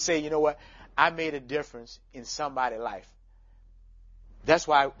want to say, you know what, I made a difference in somebody's life. That's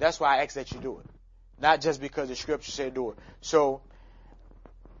why I ask that you do it. Not just because the scripture said do it. So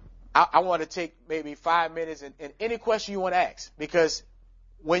I want to take maybe 5 minutes and any question you want to ask. Because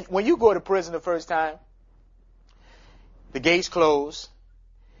when you go to prison the first time, the gates close.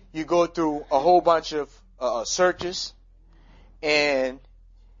 You go through a whole bunch of searches, and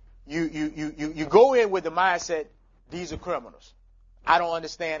you go in with the mindset, these are criminals. I don't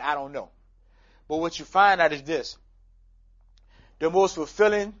understand. I don't know. But what you find out is this: the most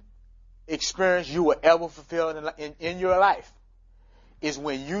fulfilling experience you will ever fulfill in your life is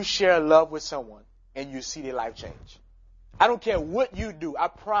when you share love with someone and you see their life change. I don't care what you do. I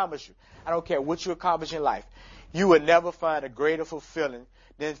promise you. I don't care what you accomplish in life. You will never find a greater fulfilling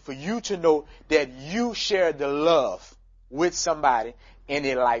than for you to know that you share the love with somebody and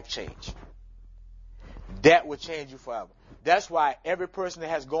their life change. That will change you forever. That's why every person that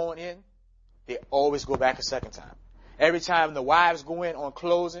has gone in, they always go back a second time. Every time the wives go in on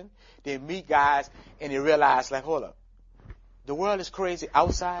closing, they meet guys and they realize, like, hold up, the world is crazy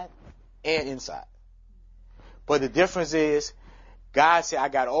outside and inside. But the difference is, God said, I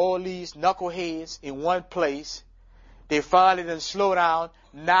got all these knuckleheads in one place. They finally didn't slow down.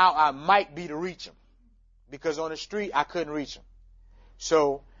 Now I might be to reach them. Because on the street, I couldn't reach them.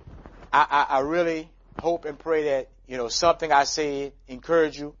 So I really hope and pray that, something I said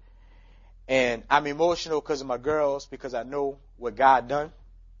encourage you. And I'm emotional because of my girls, because I know what God done.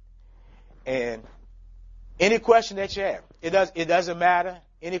 And any question that you have, it doesn't matter.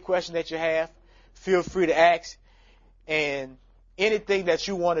 Any question that you have, feel free to ask. And anything that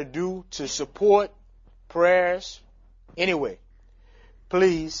you want to do to support prayers, anyway,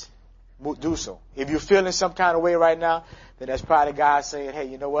 please do so. If you're feeling some kind of way right now, then that's probably God saying, hey,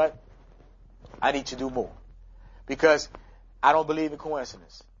 you know what? I need to do more. Because I don't believe in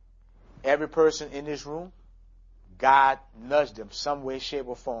coincidence. Every person in this room, God nudged them some way, shape,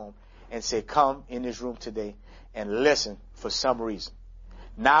 or form and said, come in this room today and listen for some reason.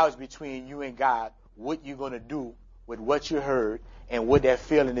 Now it's between you and God what you're going to do with what you heard and what that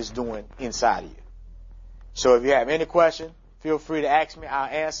feeling is doing inside of you. So if you have any question, feel free to ask me. I'll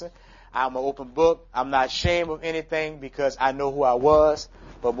answer. I'm an open book. I'm not ashamed of anything because I know who I was.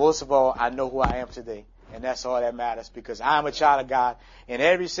 But most of all, I know who I am today. And that's all that matters because I'm a child of God. And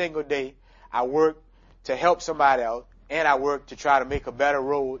every single day, I work to help somebody out. And I work to try to make a better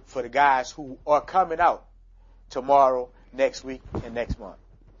road for the guys who are coming out tomorrow, next week, and next month.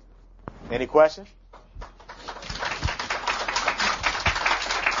 Any questions?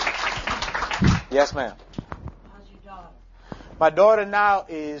 Yes, ma'am. How's your daughter? My daughter now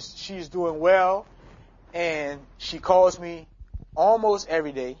she's doing well, and she calls me almost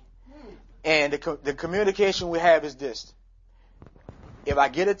every day. And the communication we have is this. If I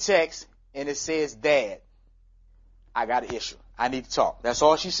get a text and it says Dad, I got an issue. I need to talk. That's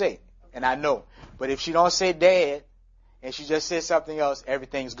all she say. And I know. But if she don't say Dad and she just says something else,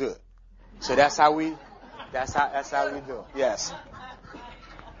 everything's good. So that's how we do. Yes.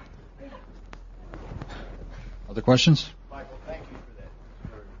 Other questions? Michael, thank you for that.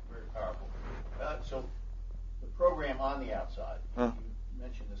 Very, very powerful. So the program On the Outside, you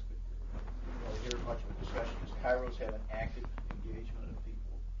mentioned this, but you don't hear much of a discussion. Does Kairos have an active engagement of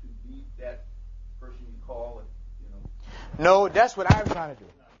people to be that person you call and, No, that's what I'm trying to do.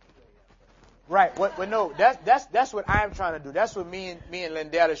 Right. No, that's what I'm trying to do. That's what me and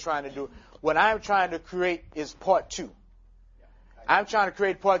Lindell is trying to do. What I'm trying to create is part 2. I'm trying to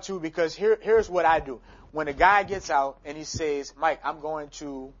create part 2 because here's what I do. When a guy gets out and he says, Mike, I'm going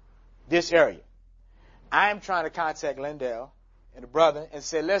to this area, I'm trying to contact Lindell and the brother and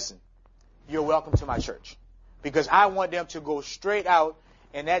say, listen, you're welcome to my church. Because I want them to go straight out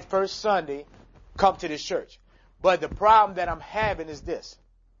and that first Sunday come to this church. But the problem that I'm having is this.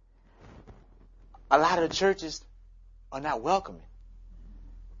 A lot of the churches are not welcoming.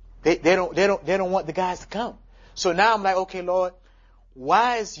 They don't want the guys to come. So now I'm like, okay, Lord,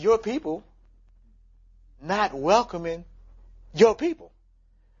 why is your people not welcoming your people?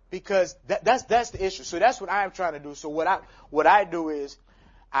 Because that's the issue. So that's what I'm trying to do. So what I do is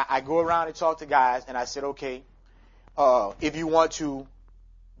I go around and talk to guys and I said, okay, if you want to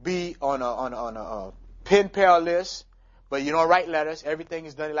be on a pen pal list, but you don't write letters, everything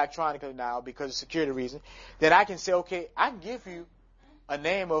is done electronically now because of security reasons, then I can say, okay, I can give you a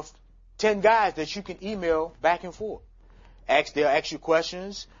name of 10 guys that you can email back and forth. They'll ask you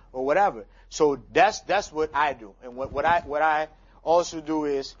questions or whatever. So that's what I do. And what I also do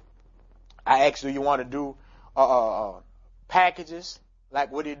is I ask, do you want to do packages?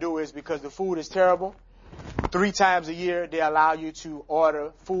 Like what they do is because the food is terrible, 3 times a year they allow you to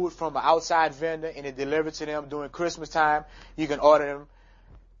order food from an outside vendor and it delivered to them during Christmas time. You can order them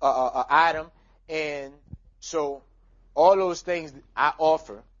an item. And so all those things I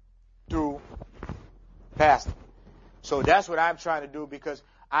offer through Pastor. So that's what I'm trying to do because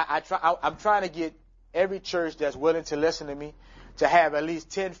I'm trying to get every church that's willing to listen to me to have at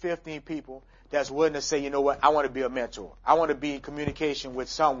least 10, 15 people that's willing to say, you know what, I want to be a mentor. I want to be in communication with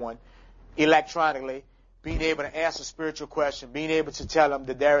someone electronically, being able to answer spiritual questions, being able to tell them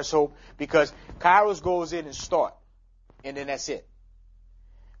that there is hope. Because Kairos goes in and start, and then that's it.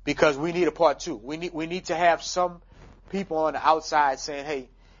 Because we need a part 2. We need to have some people on the outside saying, hey,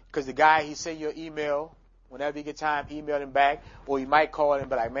 because the guy, he sent you an email. Whenever you get time, email him back. Or you might call him and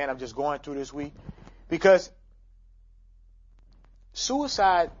be like, man, I'm just going through this week. Because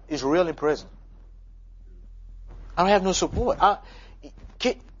suicide is real in prison. I don't have no support.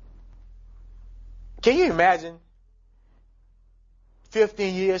 Can you imagine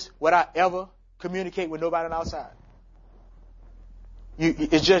 15 years without ever communicate with nobody on the outside?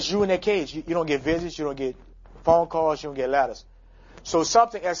 It's just you in that cage. You don't get visits. You don't get phone calls. You don't get letters. So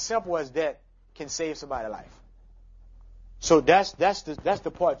something as simple as that can save somebody's life. So that's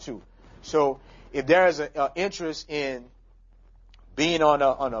the part 2. So if there is an interest in being on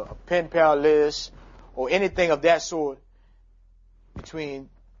a pen pal list or anything of that sort between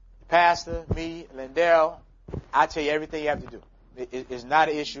Pastor, me, Lindell, I tell you everything you have to do. It's not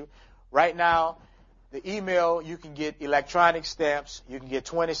an issue. Right now, the email, you can get electronic stamps. You can get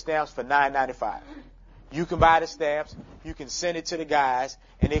 20 stamps for $9.95. You can buy the stamps. You can send it to the guys,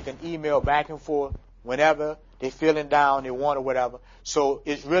 and they can email back and forth whenever they're feeling down, they want or whatever. So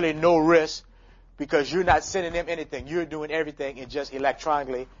it's really no risk because you're not sending them anything. You're doing everything and just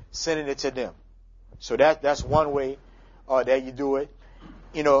electronically sending it to them. So that's one way that you do it.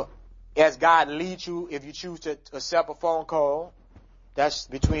 You know, as God leads you, if you choose to accept a phone call, that's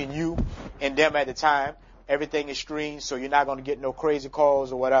between you and them at the time. Everything is screened, so you're not going to get no crazy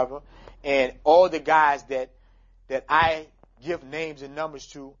calls or whatever. And all the guys that I give names and numbers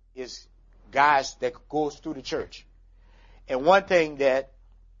to is guys that goes through the church. And one thing that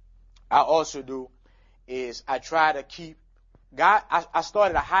I also do is I try to keep I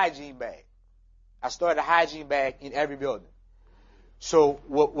started a hygiene bag. I started a hygiene bag in every building. So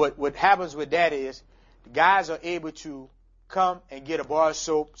what happens with that is the guys are able to come and get a bar of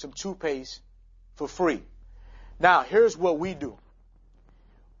soap, some toothpaste for free. Now, here's what we do.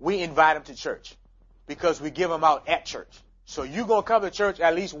 We invite them to church because we give them out at church. So you're going to come to church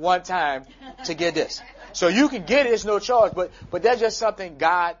at least one time to get this. So you can get it, it's no charge, but that's just something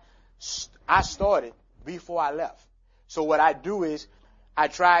I started before I left. So what I do is I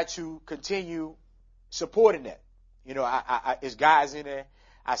try to continue supporting that. You know, it's guys in there,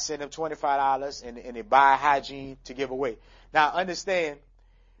 I send them $25 and they buy hygiene to give away. Now understand,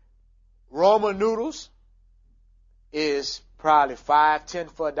 Roma noodles is probably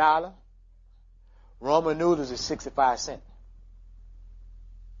 $5.10 for $1. Roma noodles is 65 cents.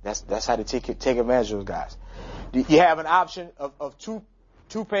 That's how they take advantage of those guys. You have an option of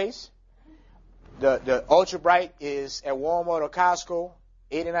toothpaste. The Ultra Bright is at Walmart or Costco,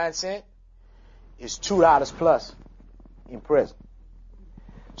 89 cents. It's $2 plus in present.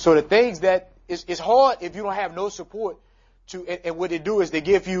 So the things that it's hard if you don't have no support and what they do is they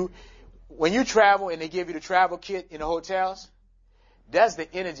give you, when you travel and they give you the travel kit in the hotels, that's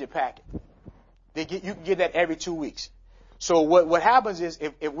the energy packet. You can get that every 2 weeks. So what happens is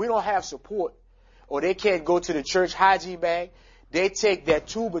if we don't have support or they can't go to the church hygiene bag, they take that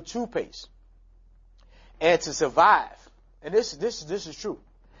tube of toothpaste. And to survive, and this is true,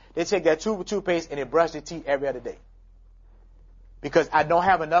 they take that tube of toothpaste and they brush their teeth every other day. Because I don't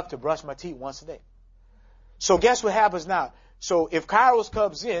have enough to brush my teeth once a day. So guess what happens now? So if Kairos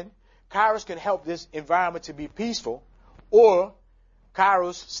comes in, Kairos can help this environment to be peaceful, or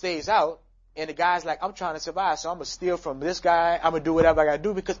Kairos stays out, and the guy's like, I'm trying to survive, so I'm going to steal from this guy, I'm going to do whatever I got to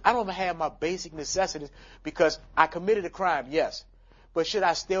do because I don't have my basic necessities because I committed a crime, yes. But should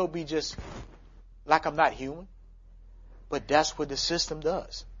I still be just like I'm not human? But that's what the system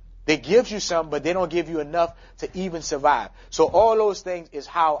does. They give you some, but they don't give you enough to even survive. So all those things is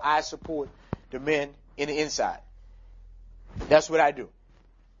how I support the men in the inside. That's what I do.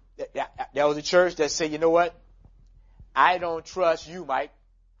 There was a church that said, you know what? I don't trust you, Mike.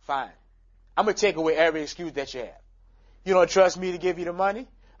 Fine. I'm going to take away every excuse that you have. You don't trust me to give you the money?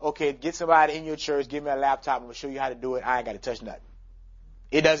 Okay, get somebody in your church, give me a laptop, I'm going to show you how to do it. I ain't got to touch nothing.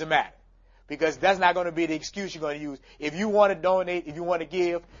 It doesn't matter. Because that's not going to be the excuse you're going to use. If you want to donate, if you want to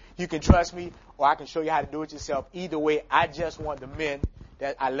give, you can trust me, or I can show you how to do it yourself. Either way, I just want the men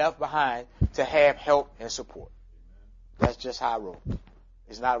that I left behind to have help and support. That's just how I roll.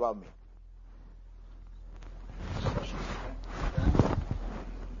 It's not about me.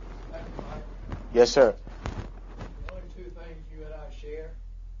 Yes, sir. The only two things you and I share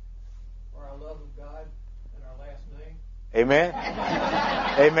are our love of God and our last name. Amen.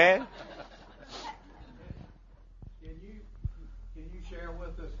 Amen. Can you share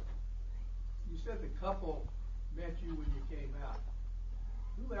with us? You said the couple met you when you came out.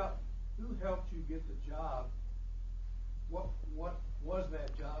 Who helped you get the job? What was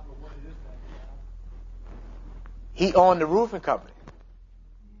that job, or what is that job? He owned the roofing company.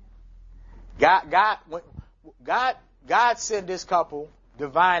 God sent this couple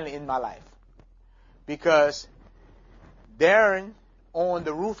divinely in my life because Darren owned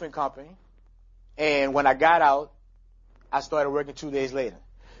the roofing company, and when I got out, I started working 2 days later.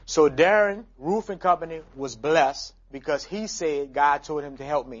 So Darren Roofing Company was blessed because he said God told him to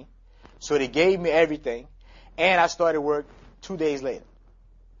help me. So they gave me everything, and I started work 2 days later.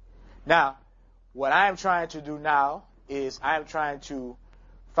 Now, what I am trying to do now is I am trying to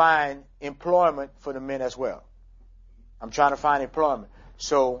find employment for the men as well. I'm trying to find employment.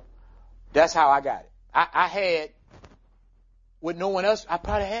 So that's how I got it. I had what no one else I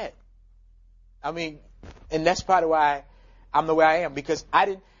probably had. I mean, and that's probably why I'm the way I am, because I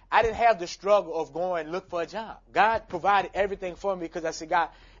didn't have the struggle of going look for a job. God provided everything for me because I said, God,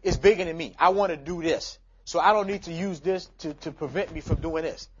 it's bigger than me. I want to do this. So I don't need to use this to prevent me from doing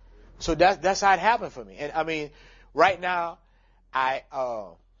this. So that's how it happened for me. And I mean, right now, my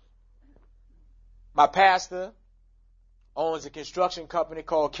pastor owns a construction company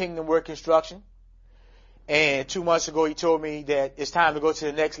called Kingdom Work Construction. And 2 months ago, he told me that it's time to go to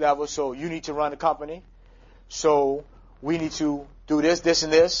the next level. So you need to run the company. So we need to do this, this,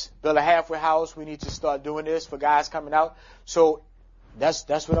 and this. Build a halfway house. We need to start doing this for guys coming out. So that's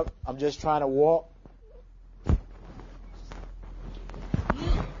what I'm just trying to walk. You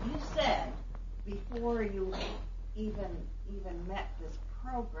said before you even met this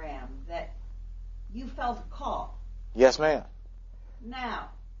program that you felt a call. Yes, ma'am. Now,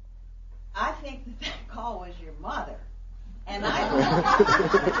 I think that call was your mother, and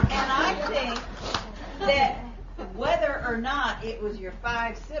I think that whether or not it was your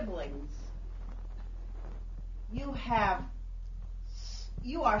 5 siblings, you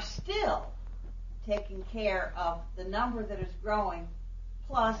are still taking care of the number that is growing,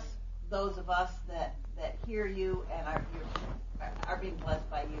 plus those of us that hear you and are being blessed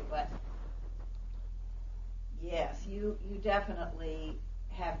by you. But yes, you definitely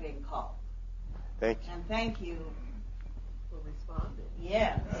have been called. Thank you. And thank you for responding.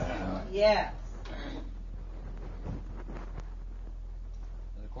 Yes. Yes.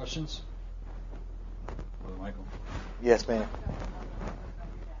 Other questions? Brother Michael. Yes, ma'am.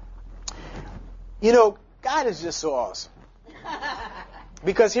 You know, God is just so awesome.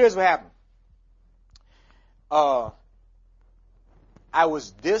 Because here's what happened. I was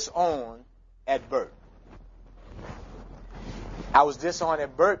disowned at birth. I was disowned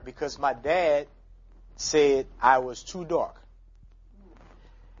at birth because my dad said I was too dark.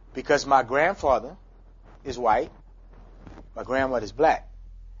 Because my grandfather is white, my grandmother is black.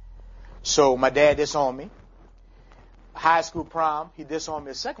 So my dad disowned me. High school prom, he disowned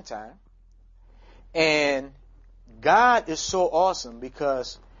me a second time. And God is so awesome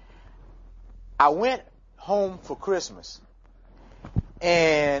because I went home for Christmas.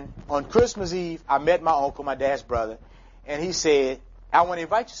 And on Christmas Eve, I met my uncle, my dad's brother, and he said, I want to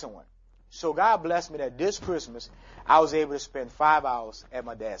invite you somewhere. So God blessed me that this Christmas, I was able to spend 5 hours at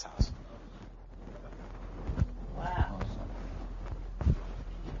my dad's house. Wow.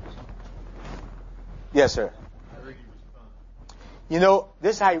 Yes, sir. You know,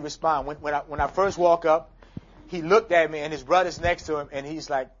 this is how he responds. When I first walk up, he looked at me, and his brother's next to him, and he's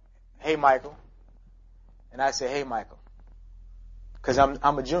like, hey, Michael. And I said, hey, Michael. Because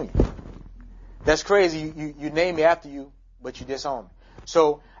I'm a junior. That's crazy. You name me after you, but you disown me.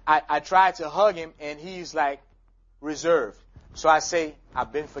 So I tried to hug him, and he's like reserved. So I say,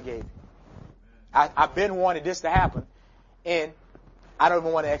 I've been forgiven. I've been wanting this to happen, and I don't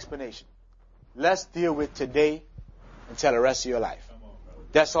even want an explanation. Let's deal with today until the rest of your life.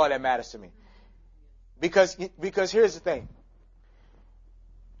 That's all that matters to me. Because here's the thing.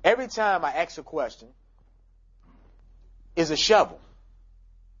 Every time I ask a question, is a shovel.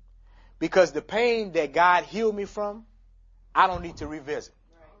 Because the pain that God healed me from, I don't need to revisit.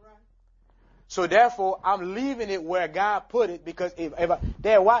 So therefore, I'm leaving it where God put it because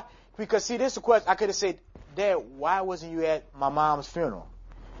Dad, why? Because see, this is a question. I could have said, Dad, why wasn't you at my mom's funeral?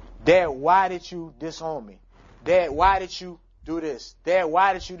 Dad, why did you disown me? Dad, why did you do this? Dad,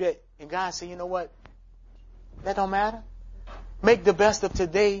 why did you that? And God said, you know what? That don't matter. Make the best of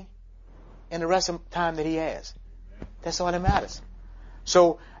today and the rest of the time that He has. That's all that matters.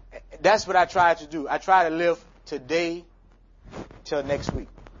 So that's what I try to do. I try to live today till next week.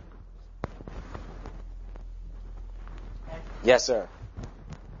 Yes, sir.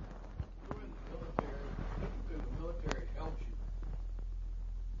 The military helps you.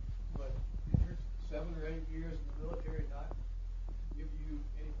 But did your 7 or 8 years in the military not give you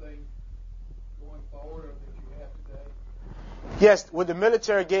anything going forward or that you have today? Yes, what the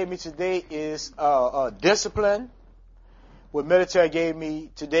military gave me today is discipline. What military gave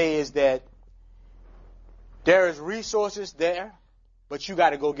me today is that there is resources there, but you got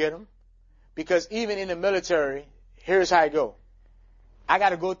to go get them. Because even in the military, here's how I go. I got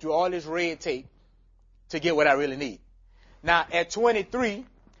to go through all this red tape to get what I really need. Now, at 23,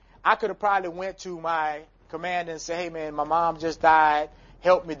 I could have probably went to my commander and said, hey, man, my mom just died.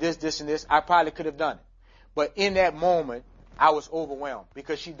 Help me this, and this. I probably could have done it. But in that moment, I was overwhelmed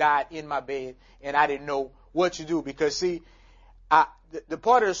because she died in my bed, and I didn't know what to do. Because, see, the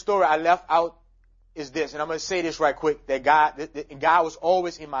part of the story I left out is this, and I'm going to say this right quick, that God was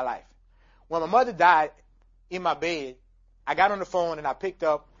always in my life. When my mother died in my bed, I got on the phone and I picked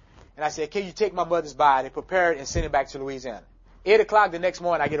up and I said, can you take my mother's body, prepare it, and send it back to Louisiana? 8 o'clock the next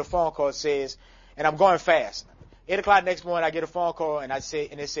morning, I get a phone call that says, and I'm going fast. 8 o'clock the next morning, I get a phone call and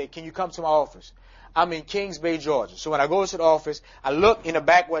they say, can you come to my office? I'm in Kings Bay, Georgia. So when I go to the office, I look in the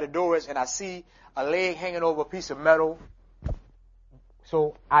back where the door is and I see a leg hanging over a piece of metal.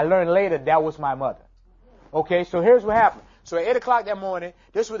 So I learned later that was my mother. Okay, so here's what happened. So at 8 o'clock that morning,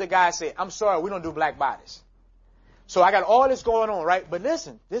 this is what the guy said. I'm sorry, we don't do black bodies. So I got all this going on, right? But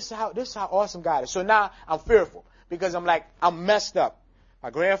listen, this is how awesome God is. So now I'm fearful because I'm like, I'm messed up. My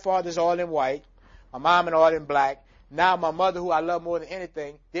grandfather's all in white. My mom and all in black. Now my mother, who I love more than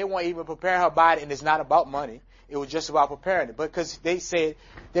anything, they won't even prepare her body, and it's not about money. It was just about preparing it. Because they said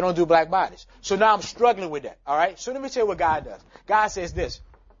they don't do black bodies. So now I'm struggling with that, all right? So let me tell you what God does. God says this.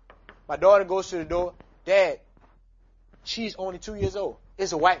 My daughter goes to the door. Dad, she's only 2 years old.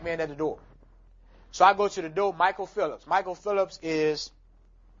 It's a white man at the door. So I go to the door, Michael Phillips. Michael Phillips is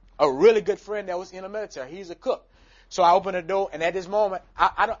a really good friend that was in the military. He's a cook. So I open the door, and at this moment,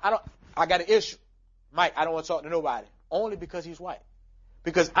 I got an issue. Mike, I don't want to talk to nobody. Only because he's white.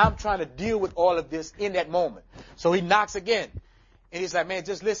 Because I'm trying to deal with all of this in that moment. So he knocks again. And he's like, man,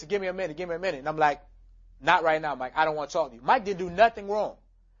 just listen, give me a minute. And I'm like, not right now, Mike. I don't want to talk to you. Mike didn't do nothing wrong.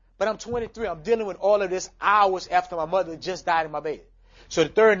 But I'm 23. I'm dealing with all of this hours after my mother just died in my bed. So the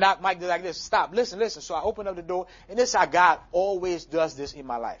third knock, Mike did like this. Stop, listen. So I open up the door. And this is how God always does this in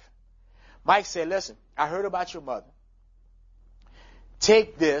my life. Mike said, listen, I heard about your mother.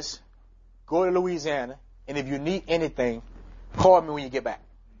 Take this, go to Louisiana, and if you need anything, call me when you get back.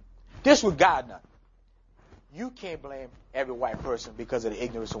 This is what God done. You can't blame every white person because of the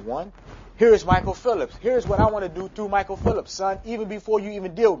ignorance of one. Here is Michael Phillips. Here's what I want to do through Michael Phillips, son, even before you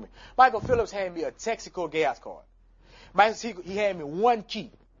even deal with me. Michael Phillips handed me a Texaco gas card. He handed me one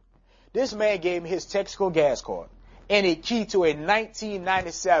key. This man gave me his Texaco gas card and a key to a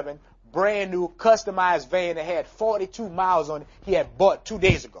 1997 brand new customized van that had 42 miles on it he had bought 2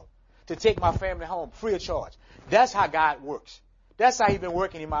 days ago to take my family home free of charge. That's how God works. That's how he's been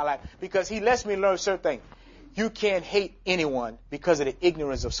working in my life because he lets me learn certain things. You can't hate anyone because of the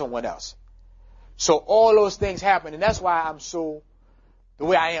ignorance of someone else. So all those things happen, and that's why I'm so the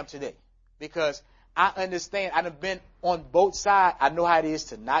way I am today. Because I understand, I've been on both sides. I know how it is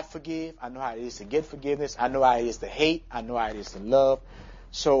to not forgive. I know how it is to get forgiveness. I know how it is to hate. I know how it is to love.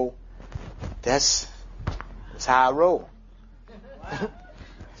 So that's how I roll.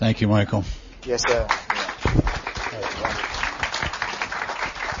 Thank you, Michael. Yes, sir.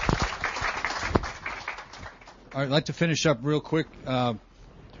 All right, I'd like to finish up real quick.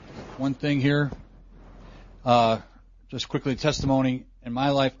 One thing here, just quickly, testimony. In my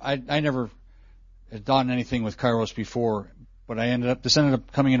life, I never had done anything with Kairos before, but this ended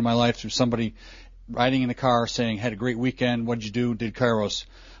up coming into my life through somebody riding in the car saying, had a great weekend, what'd you do, did Kairos.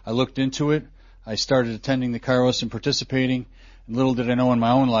 I looked into it, I started attending the Kairos and participating, and little did I know in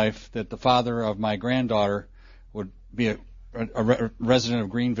my own life that the father of my granddaughter would be a resident of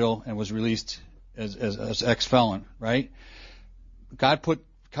Greenville and was released as ex-felon, right? God put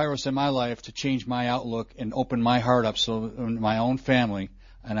Kairos in my life to change my outlook and open my heart up so in my own family,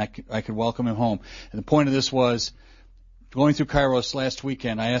 and I could welcome him home. And the point of this was, going through Kairos last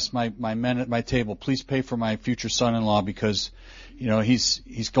weekend, I asked my men at my table, please pay for my future son-in-law because,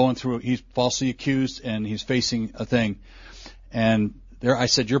 he's going through, he's falsely accused and he's facing a thing. And there I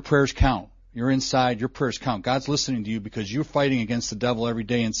said, your prayers count. You're inside, your prayers count. God's listening to you because you're fighting against the devil every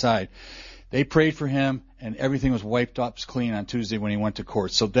day inside. They prayed for him, and everything was wiped up clean on Tuesday when he went to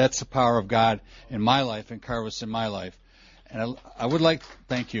court. So that's the power of God in my life and Kairos in my life. And I would like,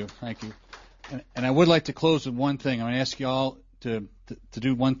 thank you. And I would like to close with one thing. I'm going to ask you all to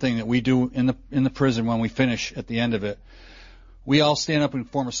do one thing that we do in the prison when we finish at the end of it. We all stand up and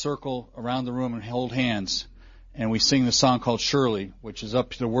form a circle around the room and hold hands, and we sing the song called Shirley, which is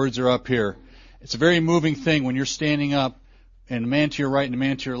up. The words are up here. It's a very moving thing when you're standing up. And the man to your right and the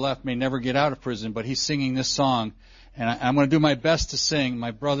man to your left may never get out of prison, but he's singing this song. And I'm going to do my best to sing.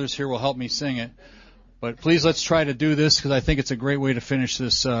 My brothers here will help me sing it. But please let's try to do this because I think it's a great way to finish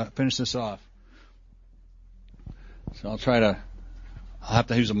this off. So I'll have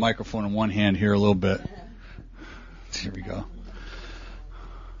to use a microphone in one hand here a little bit. Here we go.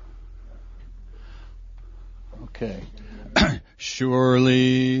 Okay.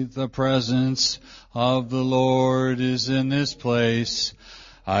 Surely the presence of the Lord is in this place.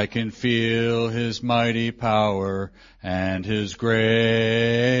 I can feel His mighty power and His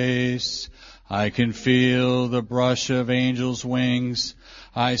grace. I can feel the brush of angels' wings.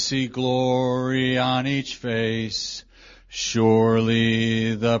 I see glory on each face.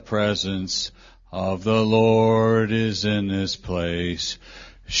 Surely the presence of the Lord is in this place.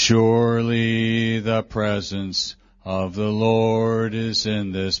 Surely the presence of the Lord is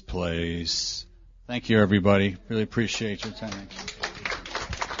in this place. Thank you, everybody. Really appreciate your time.